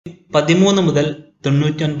13 മുതൽ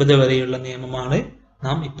 99 വരെയുള്ള നിയമമാണ്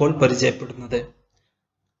നാം ഇപ്പോൾ പരിചയപ്പെടുന്നത്.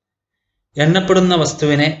 എണ്ണപ്പെടുന്ന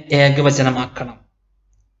വസ്തുവിനെ ഏകവചനമാക്കണം.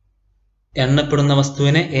 എണ്ണപ്പെടുന്ന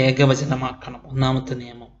വസ്തുവിനെ ഏകവചനമാക്കണം, ഒന്നാമത്തെ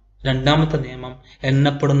നിയമം. രണ്ടാമത്തെ നിയമം,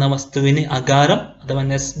 എണ്ണപ്പെടുന്ന വസ്തുവിന് അകാരം അഥവാ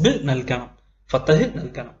നസ്ബ് നൽകണം, ഫതഹ്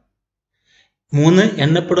നൽകണം. 3,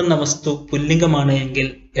 എണ്ണപ്പെടുന്ന വസ്തു പുല്ലിംഗമാണ് എങ്കിൽ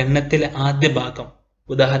എണ്ണത്തിലെ ആദ്യ ഭാഗം,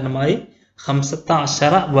 ഉദാഹരണമായി ഖംസത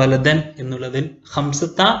അശറ വലദൻ എന്നുള്ളതിൽ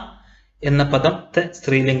ഖംസത എന്ന പദത്തെ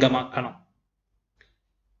സ്ത്രീലിംഗമാക്കണം.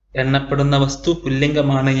 എണ്ണപ്പെടുന്ന വസ്തു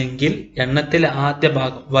പുല്ലിംഗമാണ് എങ്കിൽ എണ്ണത്തിലെ ആദ്യ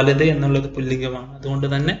ഭാഗം, വലത് എന്നുള്ളത് പുല്ലിംഗമാണ്, അതുകൊണ്ട്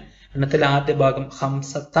തന്നെ എണ്ണത്തിലെ ആദ്യ ഭാഗം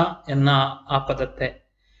ഖംസത എന്ന ആ പദത്തെ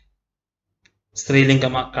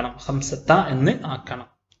സ്ത്രീലിംഗമാക്കണം, ഖംസത എന്ന് ആക്കണം.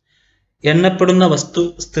 എണ്ണപ്പെടുന്ന വസ്തു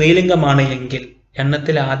സ്ത്രീലിംഗമാണ് എങ്കിൽ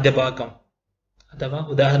എണ്ണത്തിലെ ആദ്യ ഭാഗം, അഥവാ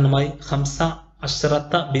ഉദാഹരണമായി ഖംസ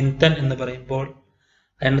അശ്റത്ത ബിന്തൻ എന്ന് പറയുമ്പോൾ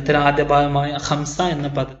എണ്ണത്തിലെ ആദ്യ ഭാഗമായ ഖംസ എന്ന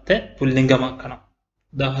പദത്തെ പുല്ലിംഗമാക്കണം.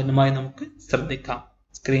 ഉദാഹരണമായി നമുക്ക് ശ്രദ്ധിക്കാം.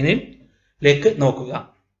 സ്ക്രീനിലേക്ക് നോക്കുക.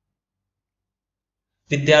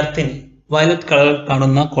 വിദ്യാർത്ഥിനി, വയലറ്റ് കളർ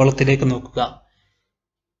കാണുന്ന കോളത്തിലേക്ക് നോക്കുക.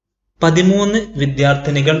 13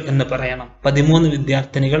 വിദ്യാർത്ഥിനികൾ എന്ന് പറയണം. 13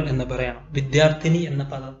 വിദ്യാർത്ഥിനികൾ എന്ന് പറയണം. വിദ്യാർത്ഥിനി എന്ന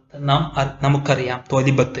പദത്തെ നമുക്കറിയാം,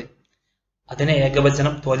 തോലിബത്ത്. അതിന്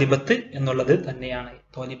ഏകവചനം തോലിബത്ത് എന്നുള്ളത് തന്നെയാണ്,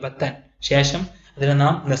 തോലിബത്തൻ. ശേഷം അതിന്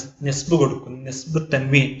നാം നസ്ബ് കൊടുക്കുന്നു, നസ്ബ്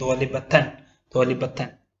തൻവീൻ, തോലിബത്തൻ, തോലിബത്തൻ.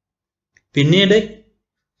 പിന്നീട്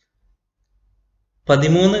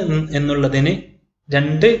 13 എന്നുള്ളതിന്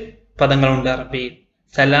 2 പദങ്ങളുണ്ട് അറബിയിൽ.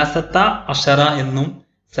 സലാസത്ത അഷറ എന്നും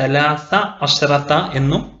സലാസ അഷറത്ത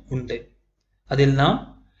എന്നും ഉണ്ട്. അതിൽ നാം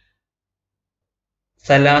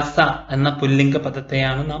സലാസ എന്ന പുല്ലിംഗ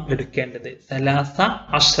പദത്തെയാണ് നാം എടുക്കേണ്ടത്. സലാസ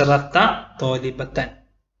അഷറത്ത തോലിബത്തൻ.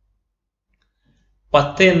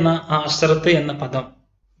 10 എന്ന ആ അഷറത്ത് എന്ന പദം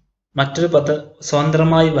മറ്റൊരു പദം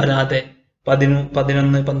സ്വതന്ത്രമായി വരാതെ 11,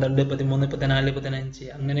 12, 13, 14, 15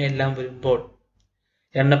 അങ്ങനെയെല്ലാം വരുമ്പോൾ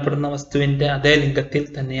എണ്ണപ്പെടുന്ന വസ്തുവിന്റെ അതേ ലിംഗത്തിൽ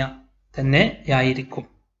തന്നെയായിരിക്കും.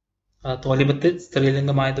 തോലിബത്ത്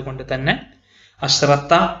സ്ത്രീലിംഗമായതുകൊണ്ട് തന്നെ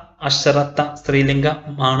അഷറത്ത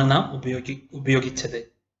സ്ത്രീലിംഗമാണ് നാം ഉപയോഗിച്ചത്.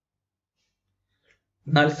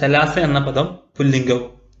 എന്നാൽ സലാസ എന്ന പദം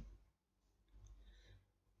പുല്ലിംഗവും.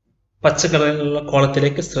 പച്ചക്കളറിലുള്ള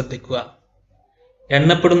കോളത്തിലേക്ക് ശ്രദ്ധിക്കുക.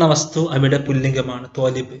 എണ്ണപ്പെടുന്ന വസ്തു അവിടെ പുല്ലിംഗമാണ്,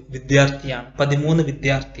 തോലിബ്, വിദ്യാർത്ഥിയാണ്. 13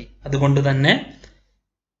 വിദ്യാർത്ഥി. അതുകൊണ്ട് തന്നെ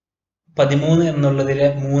 13 എന്നുള്ളതിലെ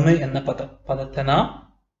 3 എന്ന പദത്തെ നാം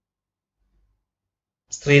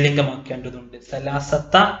സ്ത്രീലിംഗമാക്കേണ്ടതുണ്ട്.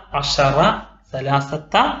 സലാസത്ത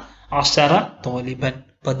അഷറ തോലിബൻ.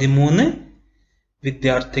 13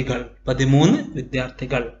 വിദ്യാർത്ഥികൾ. 13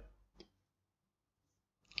 വിദ്യാർത്ഥികൾ.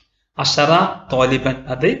 അഷറ തോലിബൻ,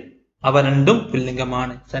 അത് അവ രണ്ടും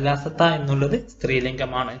പുല്ലിംഗമാണ്. സലാസത്ത എന്നുള്ളത്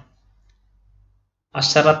സ്ത്രീലിംഗമാണ്.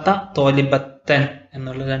 അഷറത്ത തോലിബത്തൻ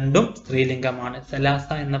എന്നുള്ള രണ്ടും സ്ത്രീലിംഗമാണ്. സലാസ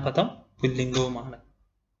എന്ന പദം പുല്ലിംഗവുമാണ്.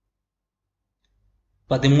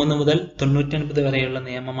 13 മുതൽ 99 വരെയുള്ള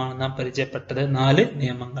നിയമമാണ് നാം പരിചയപ്പെട്ടത്. 4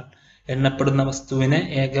 നിയമങ്ങൾ. എണ്ണപ്പെടുന്ന വസ്തുവിനെ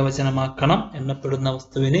ഏകവചനമാക്കണം. എണ്ണപ്പെടുന്ന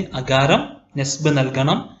വസ്തുവിന് അകാരം നസ്ബ്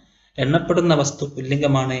നൽകണം. എണ്ണപ്പെടുന്ന വസ്തു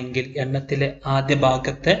പുല്ലിംഗമാണ് എങ്കിൽ എണ്ണത്തിലെ ആദ്യ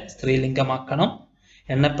ഭാഗത്തെ സ്ത്രീലിംഗമാക്കണം.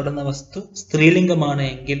 എണ്ണപ്പെടുന്ന വസ്തു സ്ത്രീലിംഗമാണ്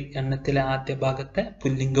എങ്കിൽ എണ്ണത്തിലെ ആദ്യ ഭാഗത്തെ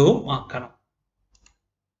പുല്ലിംഗവും ആക്കണം.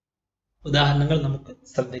 ഉദാഹരണങ്ങൾ നമുക്ക്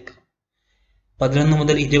ശ്രദ്ധിക്കാം. 11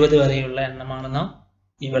 മുതൽ 20 വരെയുള്ള എണ്ണമാണ് നാം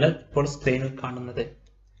ഇവിടെ ഇപ്പോൾ സ്ക്രീനിൽ കാണുന്നത്.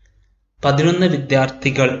 11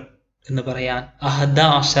 വിദ്യാർത്ഥികൾ എന്ന് പറയാൻ അഹദ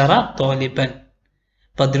അഷറ തോലിബൻ.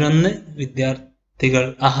 11 വിദ്യാർത്ഥികൾ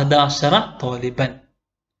അഹദ അഷറ തോലിബൻ.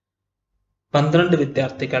 12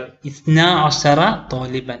 വിദ്യാർത്ഥികൾ ഇസ്നാ അഷറ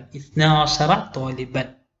തോലിബൻ. ഇസ്നാ അഷറ തോലിബൻ.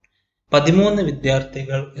 13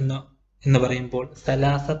 വിദ്യാർത്ഥികൾ എന്ന് പറയുമ്പോൾ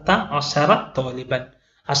സലാസത്ത അഷറ തോലിബൻ.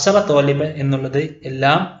 അഷറ തോലിബൻ എന്നുള്ളത്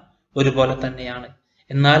എല്ലാം ഒരുപോലെ തന്നെയാണ്.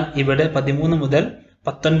 എന്നാൽ ഇവിടെ 13 മുതൽ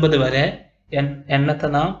 19 വരെ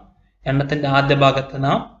എണ്ണത്തിന്റെ ആദ്യ ഭാഗത്ത്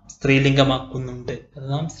നാം സ്ത്രീലിംഗമാക്കുന്നുണ്ട്. അത്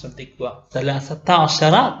നാം ശ്രദ്ധിക്കുക. സലാസത്ത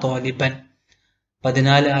അഷറ തോലിബൻ.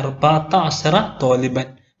 14 അർബാത്ത അഷറ തോലിബൻ.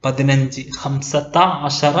 15 ഖംസത്ത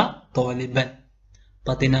അഷറ തോലിബൻ.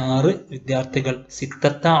 16 വിദ്യാർത്ഥികൾ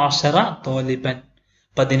സിത്തത്ത അഷറ തോലിബൻ.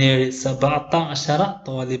 17 സബഅത്ത അഷറ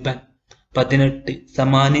തോലിബൻ. 18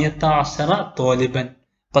 സമാനിയത്ത അഷറ തോലിബൻ.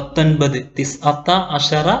 19 തിസ്അത്ത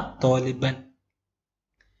അഷറ തോലിബൻ.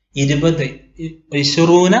 20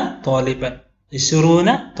 ഇശ്റൂന തോലിബൻ. ഇശ്റൂന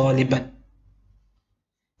തോലിബൻ.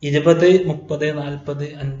 20, 30, 40,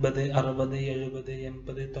 50, 60, 70,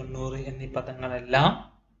 80, 90 എന്നീ പദങ്ങളെല്ലാം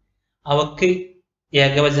അവക്ക്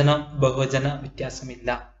ഏകവചനം ബഹുവചന വ്യത്യാസമില്ല.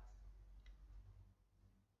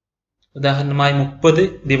 ഉദാഹരണമായി 30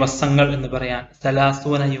 ദിവസങ്ങൾ എന്ന് പറയാൻ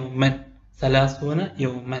സലാസൂന യൗമൻ. സലാസൂന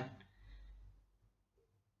യൗമൻ.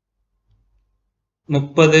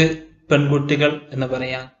 30 പെൺകുട്ടികൾ എന്ന്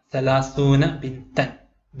പറയാം. സലാസൂന ബിൻതൻ,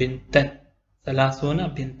 ബിൻതൻ, സലാസൂന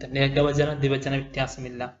ബിൻതൻ. ഏകവചന ദ്വിവചന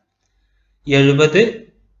വ്യത്യാസമില്ല. 70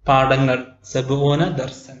 പാഠങ്ങൾ. സബൂന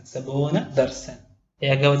ദർസൻ, സബൂന ദർസൻ.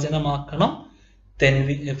 ഏകവചനമാക്കണം.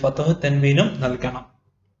 ഫതഹ് തൻവീനും നൽകണം.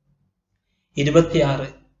 26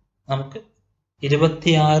 നമുക്ക്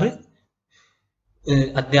 26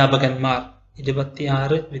 അധ്യാപകന്മാർ,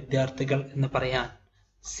 26 വിദ്യാർത്ഥികൾ എന്ന് പറയാൻ.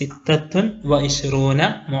 സിത്തത്തുൻ വ ഇശ്റൂന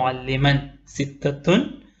മുഅല്ലിമൻ, സിത്തത്തുൻ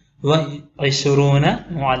വ ഇശ്റൂന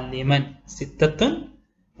മുഅല്ലിമൻ, സിത്തത്തുൻ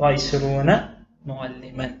വ ഇശ്റൂന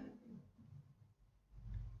മുഅല്ലിമൻ.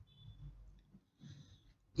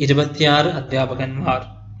 26 അധ്യാപകന്മാർ,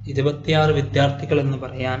 26 വിദ്യാർത്ഥികൾ എന്ന്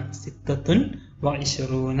പറയാൻ. സിത്തത്തുൻ വ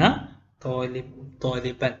ഇശ്റൂന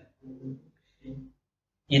തോലിബൻ.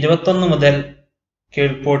 21 മുതൽ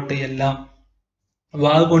കീഴ്പോട്ട് എല്ലാം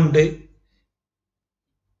വാ കൊണ്ട്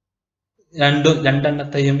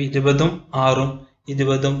രണ്ടെണ്ണത്തെയും 20ഉം 6ഉം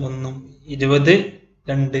 20ഉം 1ഉം 20,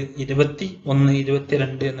 2, 21,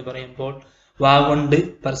 22 എന്ന് പറയുമ്പോൾ വാ കൊണ്ട്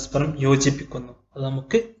പരസ്പരം യോജിപ്പിക്കുന്നു. അത്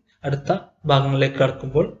നമുക്ക് അടുത്ത ഭാഗങ്ങളിലേക്ക്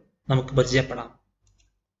കടക്കുമ്പോൾ നമുക്ക് പരിചയപ്പെടാം.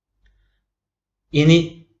 ഇനി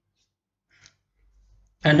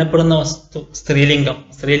എണ്ണപ്പെടുന്ന വസ്തു സ്ത്രീലിംഗം,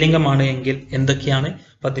 സ്ത്രീലിംഗമാണ് എങ്കിൽ എന്തൊക്കെയാണ്?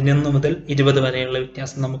 11 മുതൽ 20 വരെയുള്ള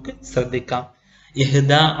വ്യത്യാസം നമുക്ക് ശ്രദ്ധിക്കാം.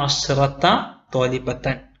 ഇഹ്ദ അശ്റത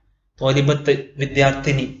തോലിബത്തൻ, തോലിബത്ത്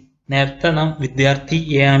വിദ്യാർത്ഥിനി. നേരത്തെ നാം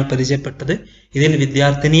വിദ്യാർത്ഥിയെയാണ് പരിചയപ്പെട്ടത്, ഇതിൽ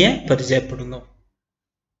വിദ്യാർത്ഥിനിയെ പരിചയപ്പെടുന്നു.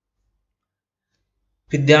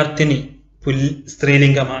 വിദ്യാർത്ഥിനി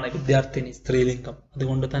സ്ത്രീലിംഗമാണ്, വിദ്യാർത്ഥിനി സ്ത്രീലിംഗം.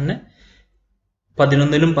 അതുകൊണ്ട് തന്നെ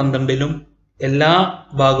 11ലും 12ലും എല്ലാ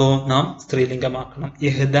ഭാഗവും നാം സ്ത്രീലിംഗമാക്കണം.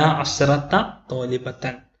 ഇഹ്ദ അശ്റത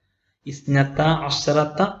തോലിബത്തൻ, ഇസ്നത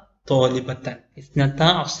അശ്റത തോലിബത്തൻ, ഇസ്നത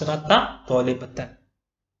അശ്റത തോലിബത്തൻ.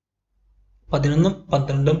 11ഉം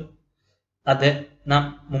 12ഉം അത് നാം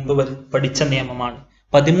മുമ്പ് പഠിച്ച നിയമമാണ്.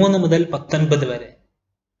 13 മുതൽ 19 വരെ,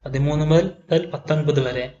 13 മുതൽ 19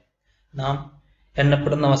 വരെ നാം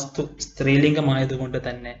എണ്ണപ്പെടുന്ന വസ്തു സ്ത്രീലിംഗമായതുകൊണ്ട്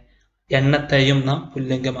തന്നെ എണ്ണത്തെയും നാം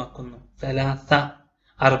പുല്ലിംഗമാക്കുന്നു. സലാസ,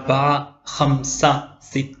 അർബഅ, ഖംസ,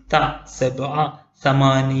 സിത്ത, സബ്അ,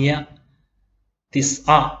 സമാനിയ,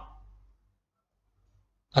 തിസ്അ.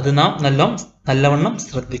 അത് നാം നല്ലവണ്ണം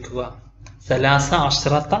ശ്രദ്ധിക്കുക. സലാസ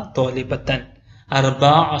അശ്റത തോലിബത്തൻ,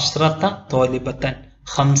 അർബഅ അശ്റത തോലിബത്തൻ,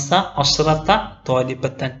 ഖംസ അശ്റത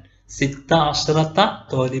തോലിബത്തൻ, സിത്ത അശ്റത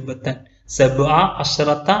തോലിബത്തൻ, സബ്അ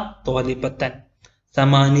അശ്റത തോലിബത്തൻ,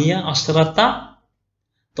 സമാനിയ അശ്റത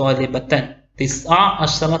തോലിബത്തൻ, തിസ്അ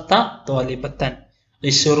അശ്റത തോലിബത്തൻ,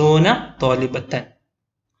 ഇശ്റൂന തോലിബത്തൻ,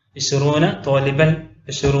 ഇശ്റൂന തോലിബൻ,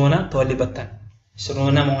 ഇശ്റൂന തോലിബത്തൻ,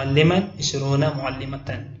 ഇശ്റൂന മുഅല്ലിമൻ, ഇശ്റൂന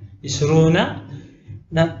മുഅല്ലിമത്തൻ, ഇശ്റൂന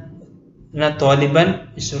തോലിബൻ,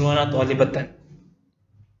 ഇശ്റൂന തോലിബത്തൻ.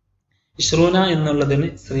 ഇശ്റൂന എന്നുള്ളതിന്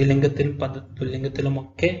സ്ത്രീലിംഗത്തിലും പുല്ലിംഗത്തിലും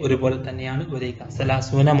ഒക്കെ ഒരുപോലെ തന്നെയാണ് വരിക.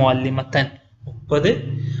 സലാസൂന മുഅല്ലിമത്തൻ, 30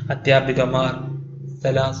 അധ്യാപികമാർ.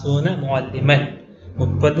 സലാസൂന മുഅല്ലിമൻ,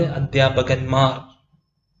 30 അധ്യാപകന്മാർ.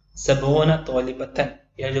 സബൂന തോലിബത്തൻ,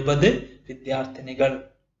 70 വിദ്യാർത്ഥിനികൾ.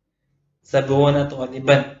 സബൂന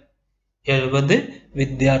തോലിബൻ, 70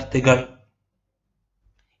 വിദ്യാർത്ഥികൾ.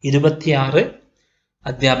 26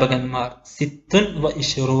 അധ്യാപകന്മാർ. സിത്തുൻ വ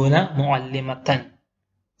ഇശ്റൂന മുഅല്ലിമത്തൻ,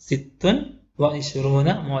 സിത്തുൻ വ ഇശ്റൂന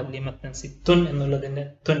മുഅല്ലിമത്തൻ. സിത്തുൻ എന്നുള്ളതിന്റെ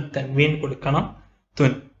തൻവീൻ കൊടുക്കണം.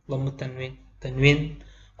 തൻവീൻ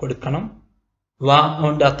കൊടുക്കണം. വ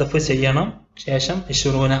കൊണ്ട് അത്തഫ് ചെയ്യണം. ശേഷം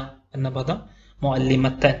ഇശ്റൂന എന്ന പദം.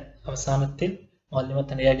 മുഅല്ലിമത്തൻ അവസാനത്തിൽ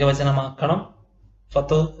മുഅല്ലിമത്തൻ ഏകവചനമാക്കണം.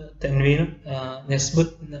 ഫതഹ് തൻവീനും നസ്ബ്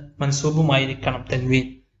മൻസൂബുമായിരിക്കണം. തൻവീൻ.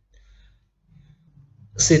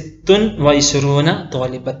 സിത്തുൻ വ ഇശ്റൂന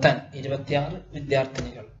തോലിബത്തൻ, 26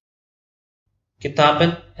 വിദ്യാർത്ഥിനികൾ.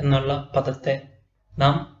 കിതാബൻ എന്നുള്ള പദത്തെ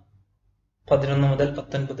നാം 11 മുതൽ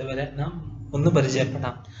 19 വരെ നാം ഒന്ന്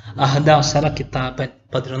പരിചയപ്പെടാം. അഹദ അശറ കിതാബൻ,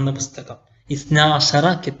 11 പുസ്തകം. ഇസ്ന അശറ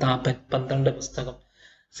കിതാബൻ, 12 പുസ്തകം.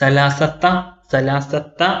 സലാസത്ത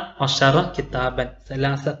അശറ കിതാബൻ,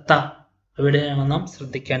 സലാസത്ത എവിടെയാണ് നാം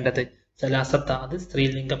ശ്രദ്ധിക്കേണ്ടത്? സലാസത്ത അത്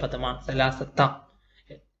സ്ത്രീലിംഗ പദമാണ്. സലാസത്ത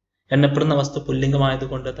എണ്ണപ്പെടുന്ന വസ്തു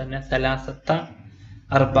പുല്ലിംഗമായതുകൊണ്ട് തന്നെ സലാസത്ത,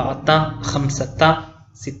 അർബഅത്ത, ഖംസത്ത,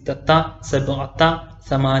 സിത്തത്ത, സബ്അത്ത,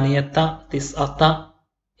 സമാനിയത്ത, തിസ്അത്ത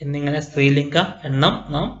എന്നിങ്ങനെ സ്ത്രീലിംഗ എണ്ണം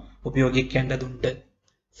നാം ഉപയോഗിക്കേണ്ടതുണ്ട്.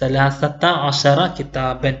 സലാസത്ത അശറ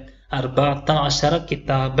കിതാബൻ, അർബഅത്ത അശറ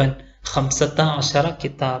കിതാബൻ, ഖംസത്ത അശറ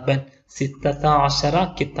കിതാബൻ, സിത്തത്ത അശറ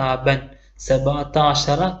കിതാബൻ, സബ്അത്ത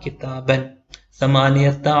അശറ കിതാബൻ,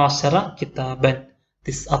 സമാനിയത്ത അശറ കിതാബൻ,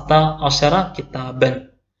 തിസ്അത്ത അശറ കിതാബൻ,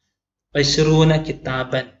 ഇശ്റൂന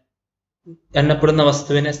കിതാബൻ. എണ്ണപ്പെടുന്ന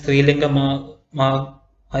വസ്തുവിനെ സ്ത്രീലിംഗ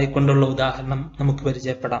ആയിക്കൊണ്ടുള്ള ഉദാഹരണം നമുക്ക്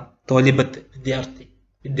പരിചയപ്പെടാം. തോലിബത്ത് വിദ്യാർത്ഥി,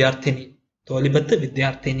 വിദ്യാർത്ഥിനി. തോലിബത്ത്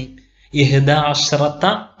വിദ്യാർത്ഥിനി. ഇഹ്ദ അശ്റത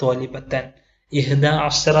തോലിബത്തൻ, ഇഹ്ദ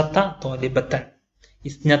അശ്റത തോലിബത്തൻ,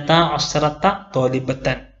 ഇസ്നത അശ്റത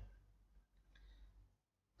തോലിബത്തൻ.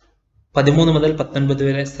 13 മുതൽ 19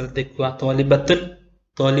 വരെ ശ്രദ്ധിക്കുക. തോലിബത്തുൻ,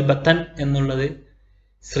 തോലിബത്തൻ എന്നുള്ളത്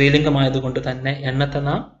സ്ത്രീലിംഗമായതുകൊണ്ട് തന്നെ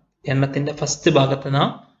എണ്ണത്തിന്റെ ഫസ്റ്റ് ഭാഗത്ത് നാം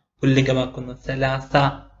പുല്ലിംഗമാക്കുന്നു. സലാസ,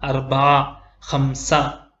 അർബഅ, ഖംസ,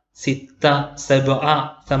 സിത്ത, സബ്അ,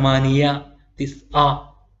 സമാനിയ, തിസ്അ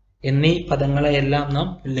എന്നീ പദങ്ങളെയെല്ലാം നാം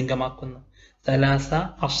പുല്ലിംഗമാക്കുന്നു. സലാസ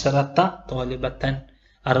അശ്റത തോലിബത്തൻ,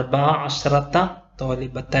 അർബഅ അശ്റത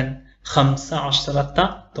തോലിബത്തൻ, ഖംസ അശ്റത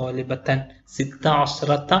തോലിബത്തൻ, സിത്ത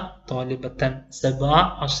അശ്റത തോലിബത്തൻ, സബ്അ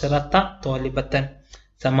അശ്റത തോലിബത്തൻ,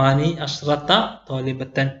 സമാനി അശ്റത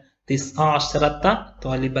തോലിബത്തൻ, തിസ്അ അശ്റത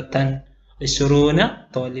തോലിബത്തൻ, ഇശ്റൂന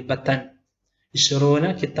തോലിബത്തൻ. ഇശ്റൂന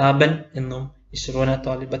കിതാബൻ എന്നും ഇശ്റൂന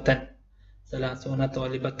തോലിബത്തൻ. സലാസൂന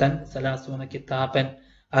തോലിബത്തൻ, സലാസൂന കിതാബൻ.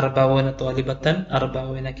 അർബഊന തോലിബത്തൻ,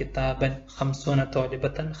 അർബഊന കിതാബൻ. ഖംസൂന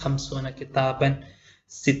തോലിബത്തൻ, ഖംസൂന കിതാബൻ.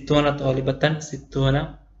 സിത്തൂന തോലിബത്തൻ, സിത്തൂന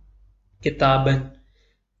കിതാബൻ.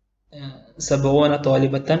 സബഊന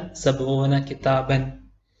തോലിബത്തൻ, സബഊന കിതാബൻ.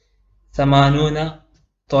 സമാനൂന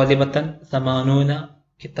തോലിബത്തൻ, സമാനൂന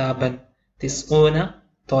കിതാബൻ. തിസ്ഊന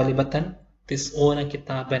തോലിബത്തൻ, തിസ്ഊന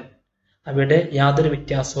കിതാബൻ. അവിടെ യാതൊരു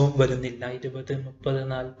വ്യത്യാസവും വരുന്നില്ല. 20, 30,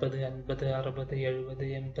 40, 50, 60, 70,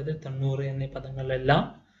 80, 90 എന്നീ പദങ്ങളിലെല്ലാം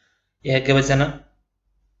ഏകവചന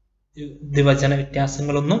ദ്വിവചന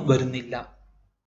വ്യത്യാസങ്ങളൊന്നും വരുന്നില്ല.